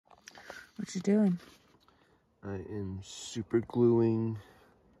What you doing? I am super gluing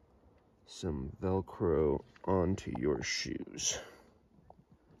some Velcro onto your shoes.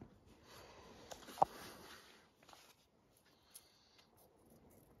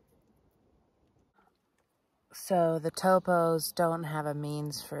 So the topos don't have a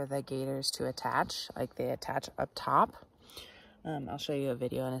means for the gaiters to attach, like they attach up top. I'll show you a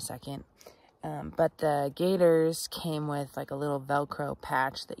video in a second. But the gaiters came with like a little Velcro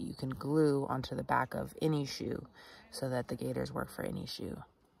patch that you can glue onto the back of any shoe so that the gaiters work for any shoe.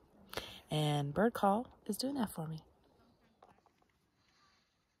 And Bird Call is doing that for me.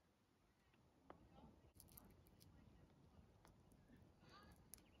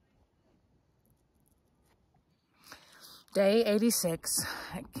 Day 86.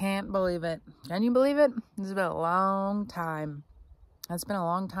 I can't believe it. Can you believe it? This has been a long time. It's been a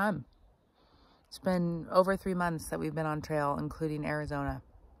long time. It's been over 3 months that we've been on trail, including Arizona.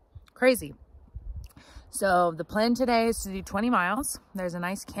 Crazy. So the plan today is to do 20 miles. There's a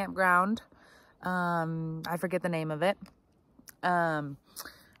nice campground. I forget the name of it.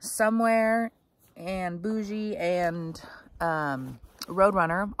 Somewhere and Bougie and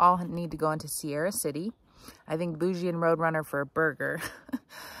Roadrunner all need to go into Sierra City. I think Bougie and Roadrunner for a burger.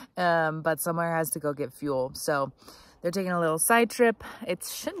 But somewhere has to go get fuel. So they're taking a little side trip. It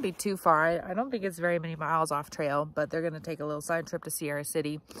shouldn't be too far. I don't think it's very many miles off trail, but they're going to take a little side trip to Sierra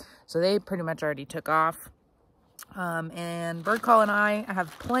City. So they pretty much already took off. And Bird Call and I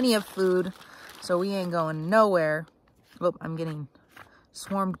have plenty of food, so we ain't going nowhere. Oh, I'm getting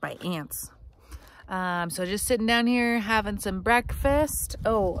swarmed by ants. So just sitting down here having some breakfast.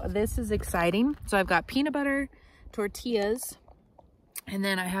 Oh, this is exciting. So I've got peanut butter tortillas. And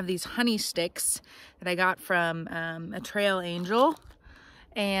then I have these honey sticks that I got from a trail angel.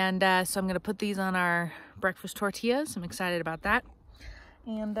 And so I'm going to put these on our breakfast tortillas. I'm excited about that.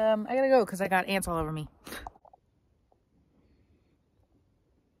 And I got to go because I got ants all over me.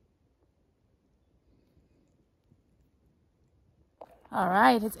 All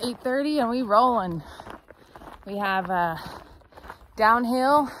right, it's 8:30 and we rolling. We have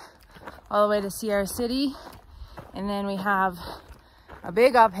downhill all the way to Sierra City. And then we have a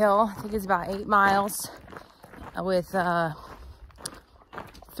big uphill, I think it's about 8 miles, with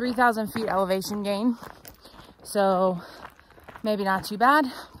 3,000 feet elevation gain. So maybe not too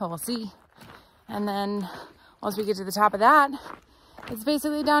bad, but we'll see. And then once we get to the top of that, it's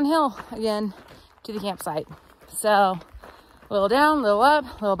basically downhill again to the campsite. So a little down, a little up,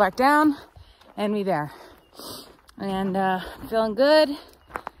 a little back down, and we there. And feeling good.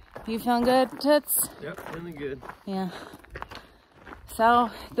 You feeling good, Toots? Yep, really good. Yeah. So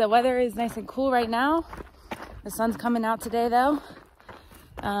the weather is nice and cool right now. The sun's coming out today though.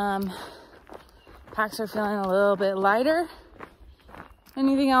 Packs are feeling a little bit lighter.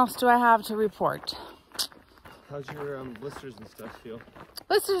 Anything else do I have to report? How's your blisters and stuff feel?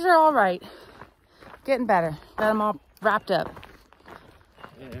 Blisters are all right. Getting better. Got them all wrapped up.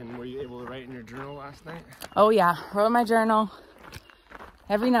 And were you able to write in your journal last night? Oh yeah, wrote in my journal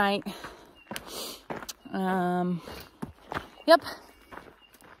every night. Yep.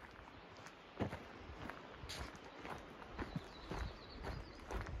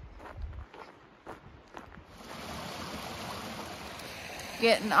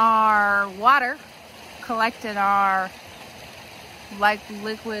 Getting our water, collected our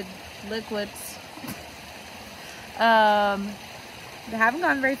liquids. We haven't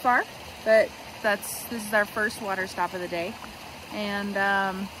gone very far, but this is our first water stop of the day, and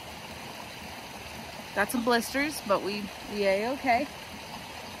got some blisters, but we A-okay.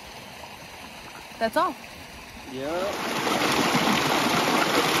 That's all. Yeah.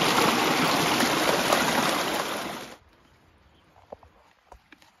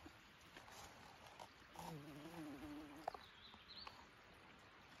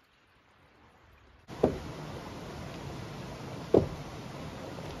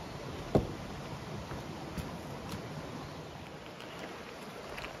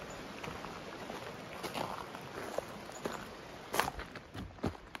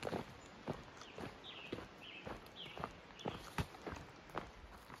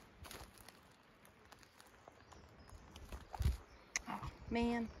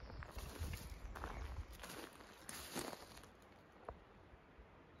 Man.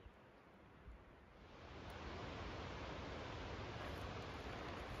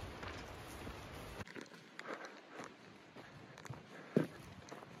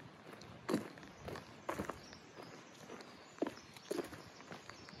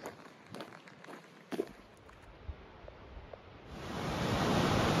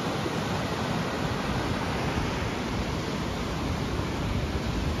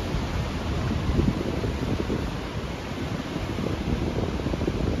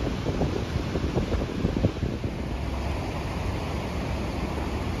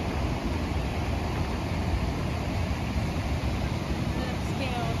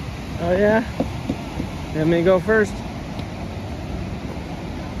 Oh yeah? Let me go first.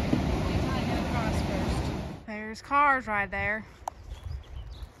 There's cars right there.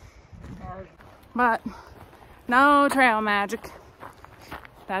 But no trail magic.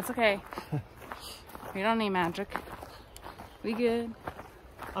 That's okay. We don't need magic. We good.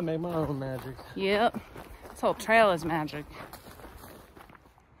 I make my own magic. Yep. This whole trail is magic.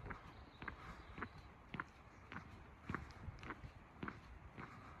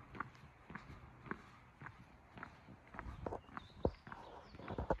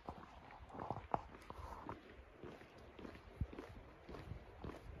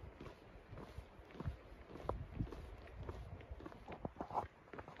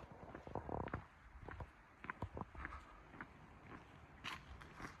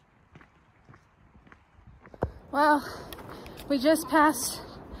 Well, we just passed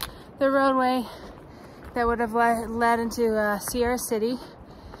the roadway that would have led into Sierra City,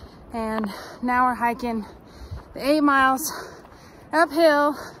 and now we're hiking the 8 miles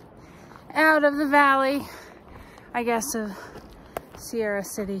uphill out of the valley, I guess, of Sierra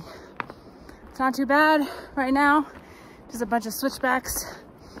City. It's not too bad right now, just a bunch of switchbacks.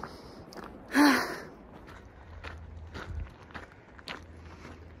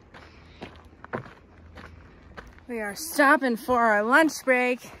 We are stopping for our lunch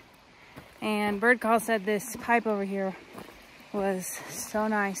break, and Bird Call said this pipe over here was so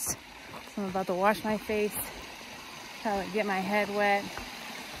nice. So I'm about to wash my face, try to get my head wet.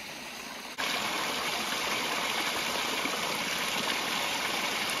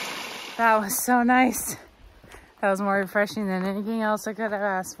 That was so nice. That was more refreshing than anything else I could have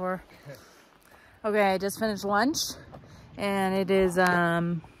asked for. Okay, I just finished lunch, and it is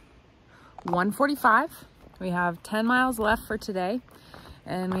 1:45. We have 10 miles left for today,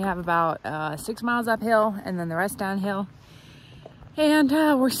 and we have about 6 miles uphill and then the rest downhill. And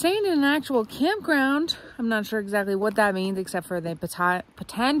we're staying in an actual campground. I'm not sure exactly what that means, except for they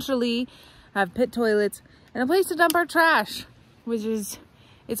potentially have pit toilets and a place to dump our trash, which is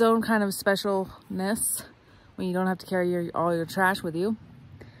its own kind of specialness when you don't have to carry all your trash with you.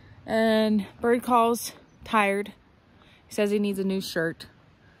 And Bird Call's tired. He says he needs a new shirt.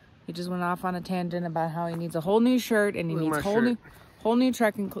 He just went off on a tangent about how he needs a whole new shirt and he needs whole new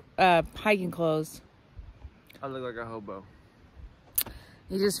trekking hiking clothes. I look like a hobo.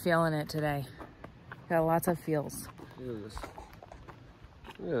 He's just feeling it today. Got lots of feels. Look at this.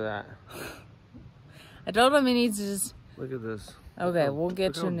 Look at that. I told him he needs to just... Look at this. Okay, we'll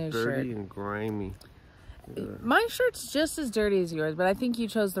get you a new shirt. Dirty and grimy. My shirt's just as dirty as yours, but I think you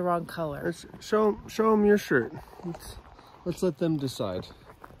chose the wrong color. Let's show them your shirt. Let's let them decide.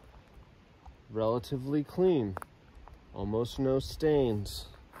 Relatively clean. Almost no stains.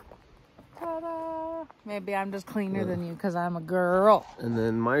 Ta-da! Maybe I'm just cleaner than you because I'm a girl. And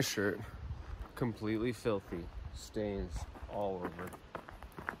then my shirt, completely filthy. Stains all over.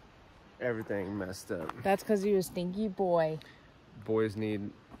 Everything messed up. That's because you're a stinky boy. Boys need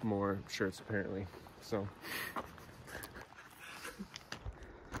more shirts, apparently. So...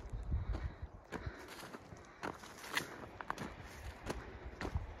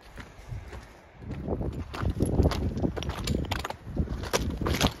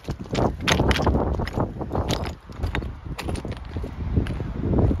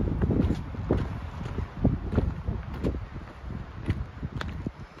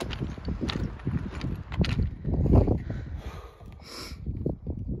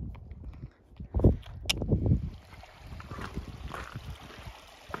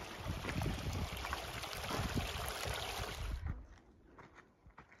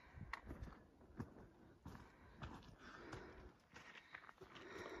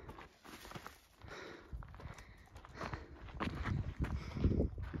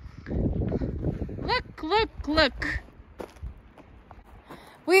 Look.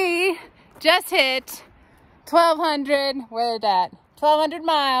 We just hit 1,200, where that? 1,200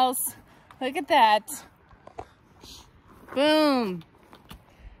 miles. Look at that. Boom.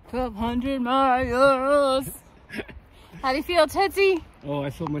 1,200 miles. How do you feel, Tootsie? Oh, I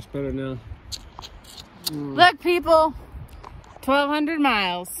feel much better now. Look, people. 1,200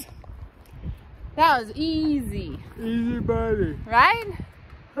 miles. That was easy. Easy buddy. Right?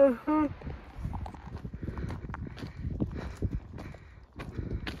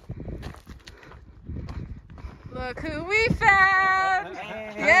 Look who we found!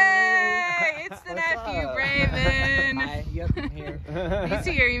 Yay! It's the nephew, Braven. Hi, yep, I'm here. He's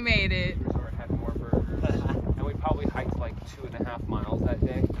here, you made it. Resort had more burgers, and we probably hiked like 2.5 miles that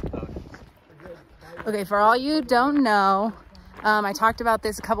day. Okay, for all you who don't know, I talked about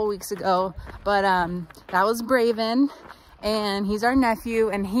this a couple weeks ago, but that was Braven, and he's our nephew,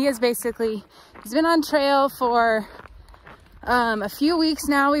 and he's been on trail for a few weeks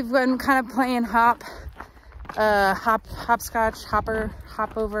now. We've been kind of playing hopscotch,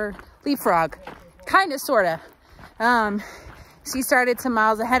 hop over, leapfrog, kind of, sort of. He started some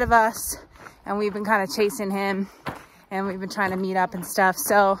miles ahead of us, and we've been kind of chasing him, and we've been trying to meet up and stuff.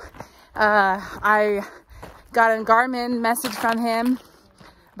 So I got a Garmin message from him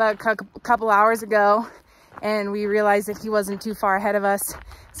about a couple hours ago, and we realized that he wasn't too far ahead of us.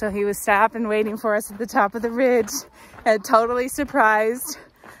 So he was stopping, waiting for us at the top of the ridge, and totally surprised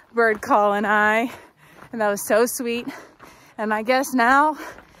Bird Call and I. And that was so sweet. And I guess now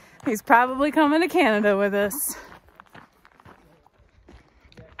he's probably coming to Canada with us.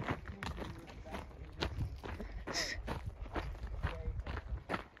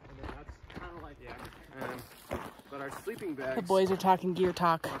 But our sleeping bags. The boys are talking gear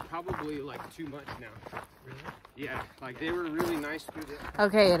talk. Are probably like too much now. Really? Yeah, like they were really nice through the.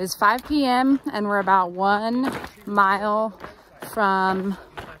 Okay, it is 5 p.m. and we're about 1 mile from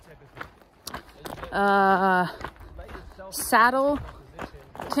Saddle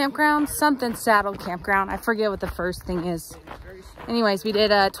Campground, something Saddle Campground. I forget what the first thing is. Anyways, we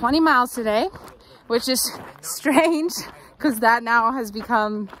did 20 miles today, which is strange because that now has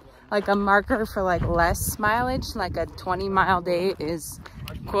become like a marker for like less mileage. Like a 20-mile day is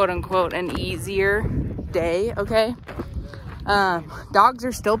quote unquote an easier day. Okay, dogs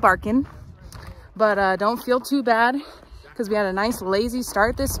are still barking, but don't feel too bad because we had a nice lazy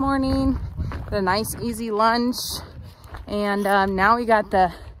start this morning, had a nice easy lunch, and now we got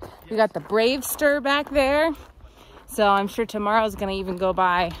the Brave Stir back there. So I'm sure tomorrow's gonna even go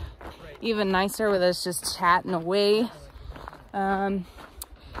by even nicer with us just chatting away.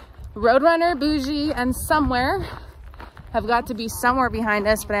 Roadrunner, Bougie, and Somewhere have got to be somewhere behind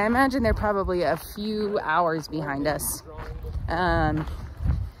us, but I imagine they're probably a few hours behind us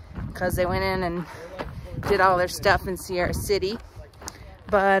because they went in and did all their stuff in Sierra City.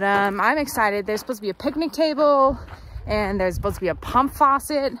 But I'm excited. There's supposed to be a picnic table, and there's supposed to be a pump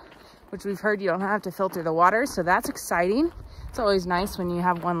faucet, which we've heard you don't have to filter the water, so that's exciting. It's always nice when you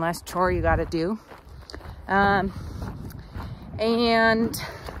have one less chore you got to do. And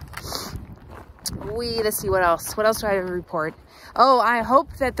let's see, what else do I have to report? Oh, I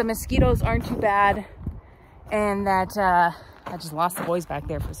hope that the mosquitoes aren't too bad, and that I just lost the boys back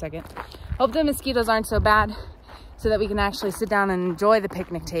there for a second. Hope the mosquitoes aren't so bad so that we can actually sit down and enjoy the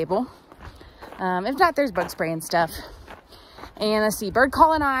picnic table. If not, there's bug spray and stuff. And let's see, Bird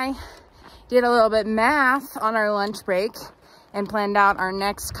Call and I did a little bit math on our lunch break and planned out our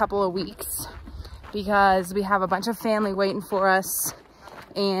next couple of weeks because we have a bunch of family waiting for us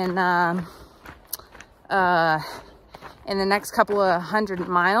in the next couple of 100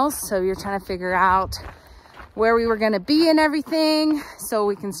 miles. So we were trying to figure out where we were going to be and everything so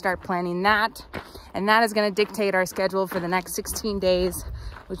we can start planning that. And that is going to dictate our schedule for the next 16 days,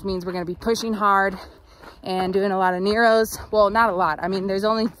 which means we're going to be pushing hard and doing a lot of Neros. Well, not a lot. I mean, there's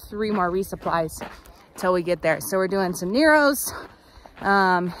only 3 more resupplies till we get there. So we're doing some Neros,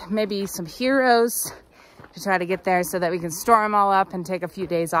 maybe some Heroes to try to get there so that we can store them all up and take a few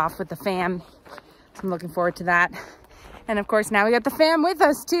days off with the fam. So I'm looking forward to that. And of course, now we got the fam with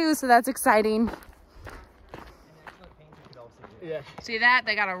us too, so that's exciting. Yeah. See that?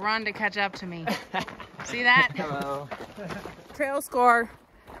 They got to run to catch up to me. See that? Hello. Trail score.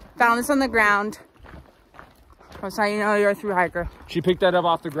 Found this on the ground. That's how you know you're a through hiker. She picked that up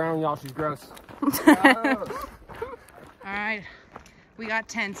off the ground, y'all. She's gross. All right. We got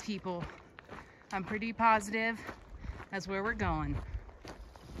tents, people. I'm pretty positive that's where we're going.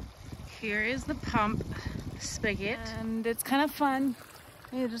 Here is the pump spigot. And it's kind of fun.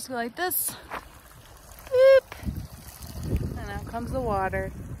 You just go like this. Boop. And out comes the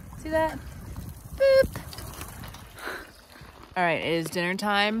water. See that? Boop. All right, it is dinner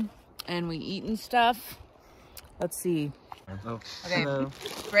time and we eating stuff. Let's see. Oh, Okay, hello.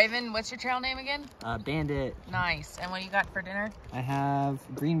 Raven, what's your trail name again? Bandit. Nice. And what do you got for dinner? I have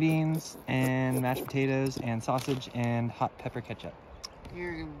green beans and mashed potatoes and sausage and hot pepper ketchup.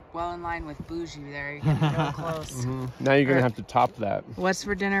 You're well in line with Bougie there. You're getting real close. Now you're gonna have to top that. What's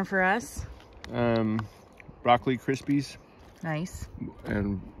for dinner for us? Broccoli Krispies Nice.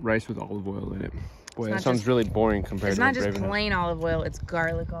 and rice with olive oil in it. Boy, It's that not sounds just- really boring compared It's to not what just Raven has. plain olive oil, it's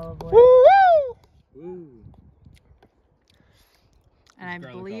garlic olive oil. Woo! Ooh. And I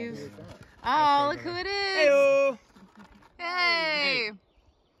Garlic believe... olive oil. Oh, look who it is! Heyo. Hey!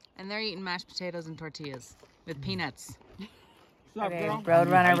 And they're eating mashed potatoes and tortillas with peanuts. Okay,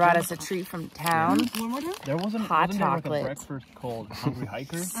 Roadrunner brought us a treat from town. There wasn't hot wasn't there like chocolate. a breakfast called Hungry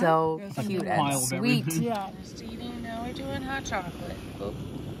Hiker? So like cute a and pile of sweet. everything. Yeah. Just eating, now we're doing hot chocolate. Oh,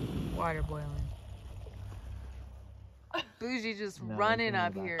 water boiling. Bougie just running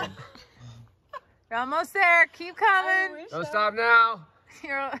up here. You're almost there. Keep coming. Don't stop now.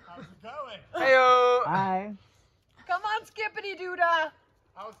 You're... How's it going? Heyo. Hi. Come on, Skippity Doodah.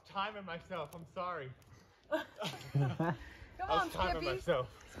 I was timing myself. I'm sorry. Come I on, was timing Skippy. myself.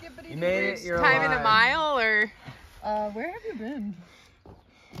 Skippity You made it. You're Time in a alive. mile or? Where have you been?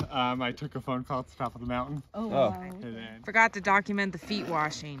 I took a phone call at the top of the mountain. Oh, Oh. wow. And then Forgot to document the feet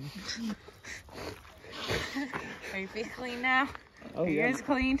washing. Are your feet clean now? Oh, Are you guys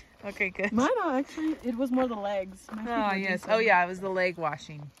clean? Okay, good. Mine actually, it was more the legs. My feet Oh, were yes. decent. Oh, yeah, it was the leg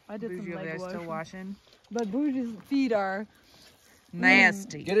washing. I did Bougie some over there leg still washing. But Bougie's feet are...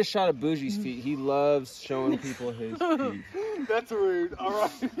 Nasty. Get a shot of Bougie's feet. He loves showing people his feet. that's rude. All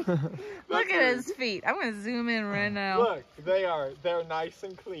right. Look at his feet. I'm going to zoom in right now. Look, they're nice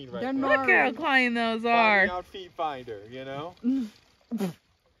and clean right They're now. not- Look at how clean those Finding are. out Feet Finder, you know?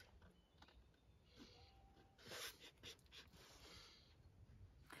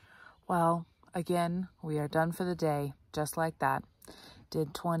 Well, again, we are done for the day, just like that.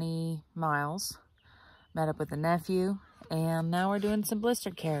 Did 20 miles, met up with the nephew, and now we're doing some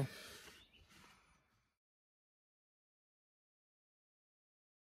blister care.